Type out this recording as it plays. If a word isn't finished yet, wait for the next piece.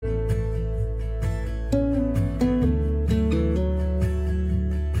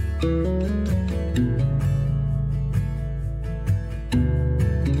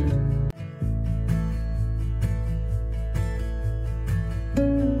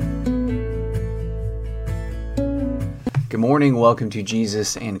Good morning. Welcome to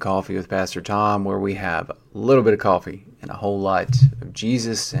Jesus and Coffee with Pastor Tom, where we have a little bit of coffee and a whole lot of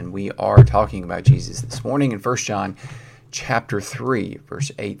Jesus, and we are talking about Jesus this morning in 1 John chapter 3, verse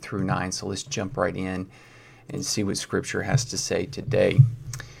 8 through 9. So let's jump right in and see what Scripture has to say today.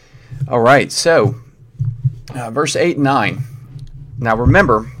 All right, so verse 8 and 9. Now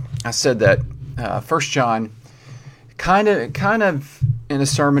remember, I said that 1 John, kind of in a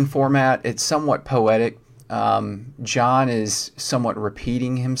sermon format, it's somewhat poetic. John is somewhat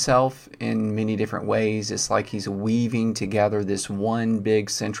repeating himself in many different ways. It's like he's weaving together this one big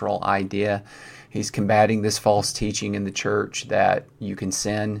central idea. He's combating this false teaching in the church that you can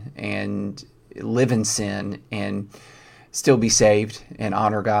sin and live in sin and still be saved and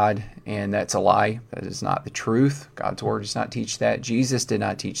honor God, and that's a lie. That is not the truth. God's Word does not teach that. Jesus did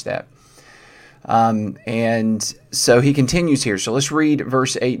not teach that. And so he continues here. So let's read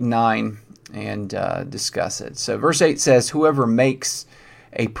verse 8 and 9 and discuss it. So verse 8 says, "Whoever makes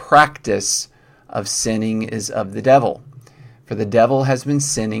a practice of sinning is of the devil, for the devil has been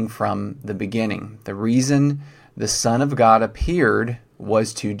sinning from the beginning. The reason the Son of God appeared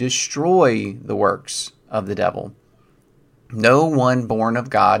was to destroy the works of the devil. No one born of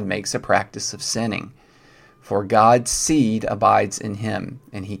God makes a practice of sinning, for God's seed abides in him,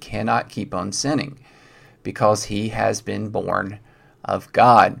 and he cannot keep on sinning, because he has been born of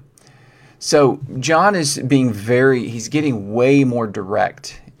God." So John is he's getting way more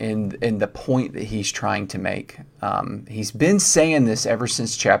direct in the point that he's trying to make. He's been saying this ever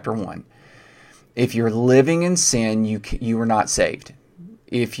since chapter 1. If you're living in sin, you are not saved.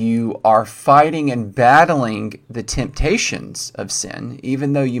 If you are fighting and battling the temptations of sin,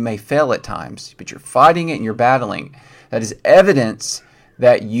 even though you may fail at times, but you're fighting it and you're battling, that is evidence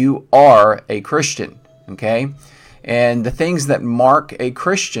that you are a Christian, okay? And the things that mark a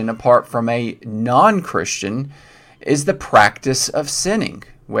Christian apart from a non-Christian is the practice of sinning,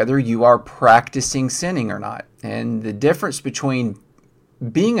 whether you are practicing sinning or not. And the difference between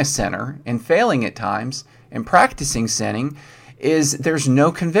being a sinner and failing at times and practicing sinning is there's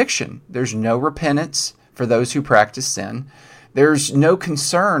no conviction. There's no repentance for those who practice sin. There's no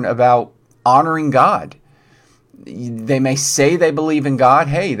concern about honoring God. They may say they believe in God.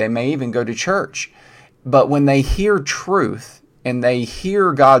 Hey, they may even go to church. But when they hear truth and they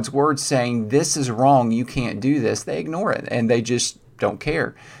hear God's word saying, this is wrong, you can't do this, they ignore it and they just don't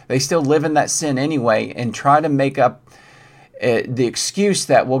care. They still live in that sin anyway and try to make up the excuse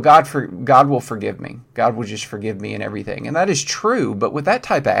that, well, God will forgive me. God will just forgive me and everything. And that is true, but with that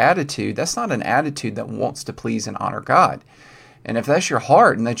type of attitude, that's not an attitude that wants to please and honor God. And if that's your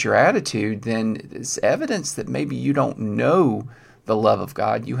heart and that's your attitude, then it's evidence that maybe you don't know the love of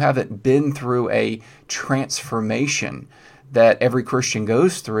God. You haven't been through a transformation that every Christian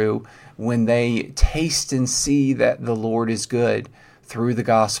goes through when they taste and see that the Lord is good through the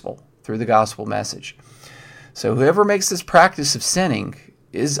gospel message. So whoever makes this practice of sinning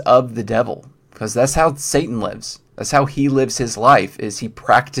is of the devil, because that's how Satan lives. That's how he lives his life, is he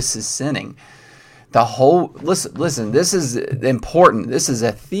practices sinning. Listen, this is important. This is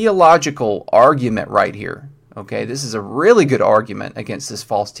a theological argument right here. Okay, this is a really good argument against this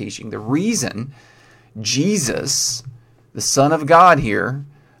false teaching. The reason Jesus, the Son of God here,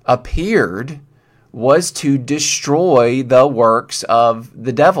 appeared was to destroy the works of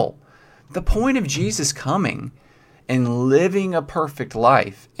the devil. The point of Jesus coming and living a perfect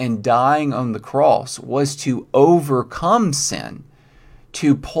life and dying on the cross was to overcome sin,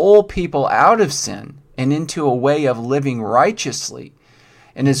 to pull people out of sin and into a way of living righteously.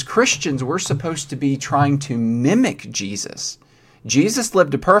 And as Christians, we're supposed to be trying to mimic Jesus. Jesus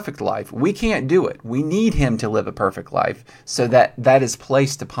lived a perfect life. We can't do it. We need him to live a perfect life so that is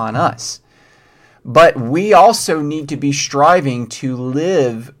placed upon us. But we also need to be striving to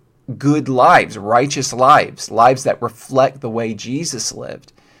live good lives, righteous lives, lives that reflect the way Jesus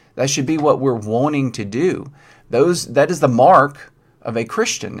lived. That should be what we're wanting to do. That is the mark of a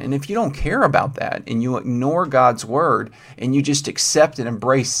Christian. And if you don't care about that and you ignore God's word and you just accept and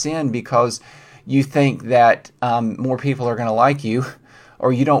embrace sin because you think that more people are going to like you,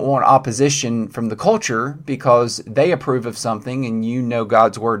 or you don't want opposition from the culture because they approve of something and you know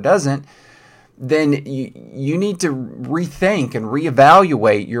God's word doesn't, then you need to rethink and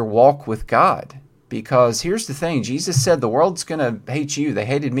reevaluate your walk with God. Because here's the thing, Jesus said the world's going to hate you. They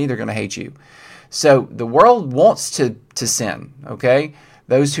hated me, they're going to hate you. So the world wants to sin, okay?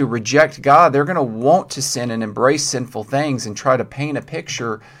 Those who reject God, they're going to want to sin and embrace sinful things and try to paint a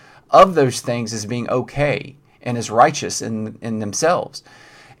picture of those things as being okay and as righteous in themselves.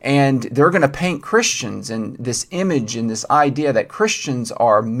 And they're going to paint Christians in this image and this idea that Christians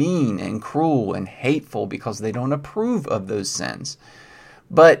are mean and cruel and hateful because they don't approve of those sins.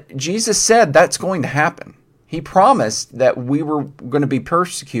 But Jesus said that's going to happen. He promised that we were going to be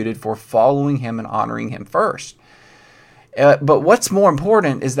persecuted for following him and honoring him first. But what's more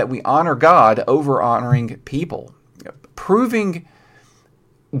important is that we honor God over honoring people. Proving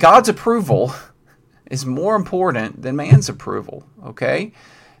God's approval is more important than man's approval, okay?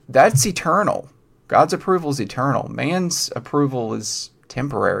 That's eternal. God's approval is eternal. Man's approval is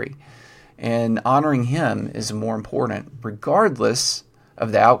temporary. And honoring him is more important, regardless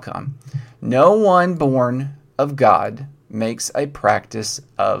of the outcome. No one born of God makes a practice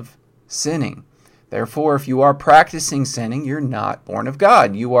of sinning. Therefore, if you are practicing sinning, you're not born of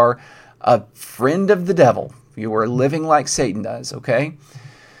God. You are a friend of the devil. You are living like Satan does, okay?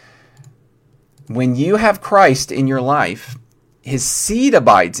 When you have Christ in your life, his seed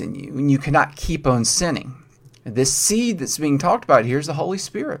abides in you, and you cannot keep on sinning. This seed that's being talked about here is the Holy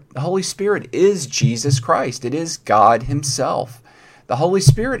Spirit. The Holy Spirit is Jesus Christ. It is God himself. The Holy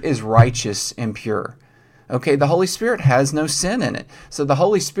Spirit is righteous and pure. Okay, the Holy Spirit has no sin in it. So the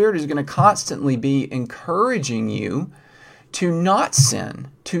Holy Spirit is going to constantly be encouraging you to not sin,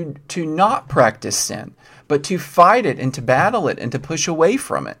 to not practice sin, but to fight it and to battle it and to push away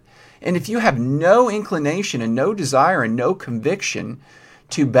from it. And if you have no inclination and no desire and no conviction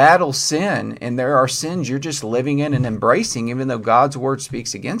to battle sin, and there are sins you're just living in and embracing, even though God's word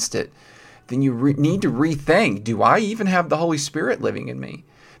speaks against it, then you need to rethink, do I even have the Holy Spirit living in me?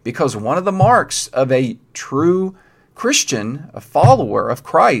 Because one of the marks of a true Christian, a follower of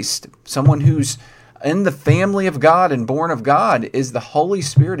Christ, someone who's in the family of God and born of God, is the Holy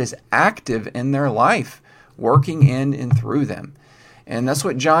Spirit is active in their life, working in and through them. And that's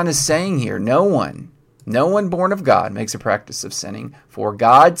what John is saying here. No one born of God makes a practice of sinning, for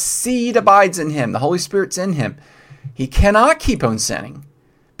God's seed abides in him. The Holy Spirit's in him. He cannot keep on sinning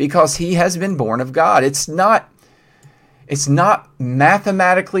because he has been born of God. It's not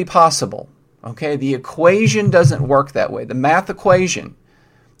mathematically possible. Okay, the equation doesn't work that way. The math equation,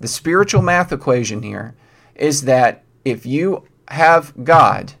 the spiritual math equation here, is that if you have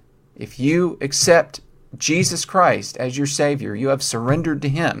God, if you accept Jesus Christ as your Savior, you have surrendered to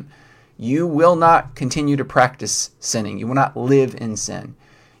him, you will not continue to practice sinning. You will not live in sin.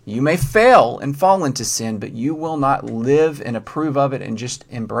 You may fail and fall into sin, but you will not live and approve of it and just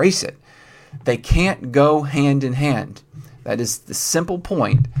embrace it. They can't go hand in hand. That is the simple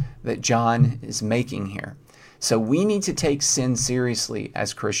point that John is making here. So we need to take sin seriously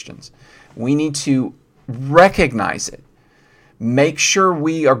as Christians. We need to recognize it. Make sure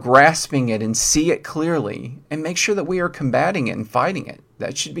we are grasping it and see it clearly, and make sure that we are combating it and fighting it.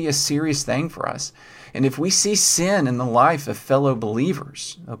 That should be a serious thing for us. And if we see sin in the life of fellow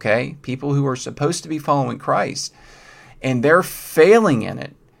believers, okay, people who are supposed to be following Christ, and they're failing in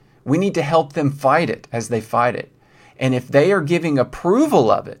it, we need to help them fight it as they fight it. And if they are giving approval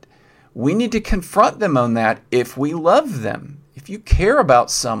of it, we need to confront them on that if we love them. If you care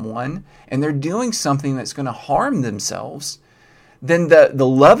about someone and they're doing something that's going to harm themselves, then the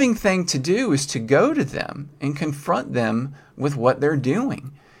loving thing to do is to go to them and confront them with what they're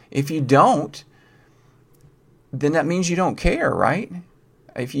doing. If you don't, then that means you don't care, right?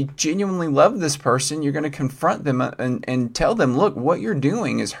 If you genuinely love this person, you're going to confront them and tell them, look, what you're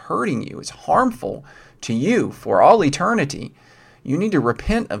doing is hurting you. It's harmful to you for all eternity. You need to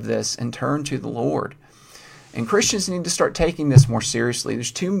repent of this and turn to the Lord. And Christians need to start taking this more seriously.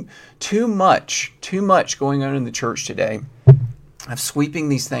 There's too much going on in the church today of sweeping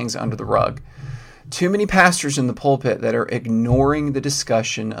these things under the rug. Too many pastors in the pulpit that are ignoring the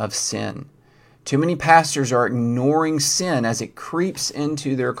discussion of sin. Too many pastors are ignoring sin as it creeps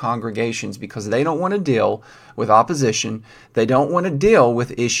into their congregations because they don't want to deal with opposition. They don't want to deal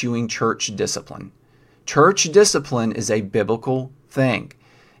with issuing church discipline. Church discipline is a biblical thing.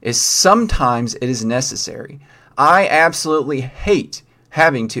 Sometimes it is necessary. I absolutely hate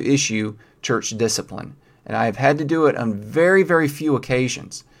having to issue church discipline, and I have had to do it on very, very few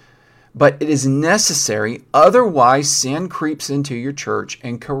occasions. But it is necessary, otherwise sin creeps into your church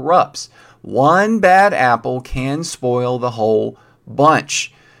and corrupts. One bad apple can spoil the whole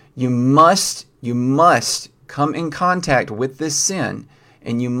bunch. You must come in contact with this sin,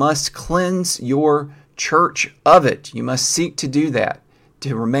 and you must cleanse your church of it. You must seek to do that,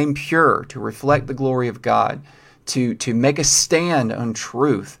 to remain pure, to reflect the glory of God, to make a stand on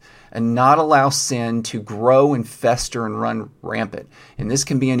truth, and not allow sin to grow and fester and run rampant. And this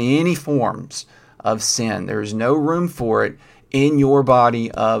can be in any forms of sin. There is no room for it in your body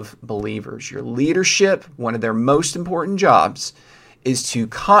of believers. Your leadership, one of their most important jobs, is to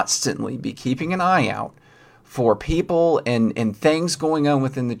constantly be keeping an eye out for people and things going on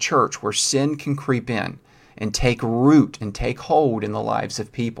within the church where sin can creep in and take root and take hold in the lives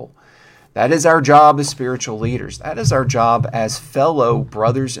of people. That is our job as spiritual leaders. That is our job as fellow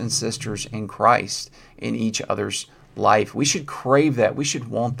brothers and sisters in Christ in each other's life. We should crave that. We should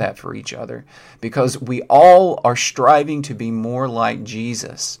want that for each other because we all are striving to be more like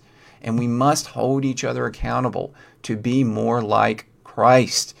Jesus, and we must hold each other accountable to be more like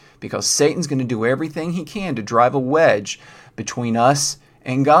Christ, because Satan's going to do everything he can to drive a wedge between us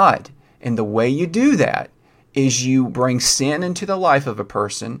and God. And the way you do that is you bring sin into the life of a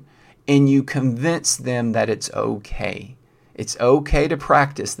person and you convince them that it's okay. It's okay to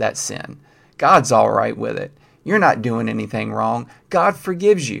practice that sin. God's all right with it. You're not doing anything wrong. God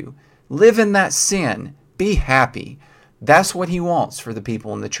forgives you. Live in that sin. Be happy. That's what he wants for the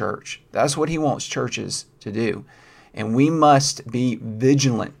people in the church. That's what he wants churches to do. And we must be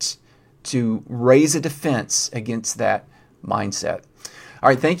vigilant to raise a defense against that mindset. All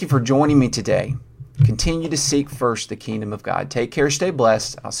right, thank you for joining me today. Continue to seek first the kingdom of God. Take care, stay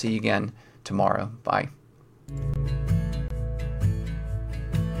blessed. I'll see you again tomorrow. Bye.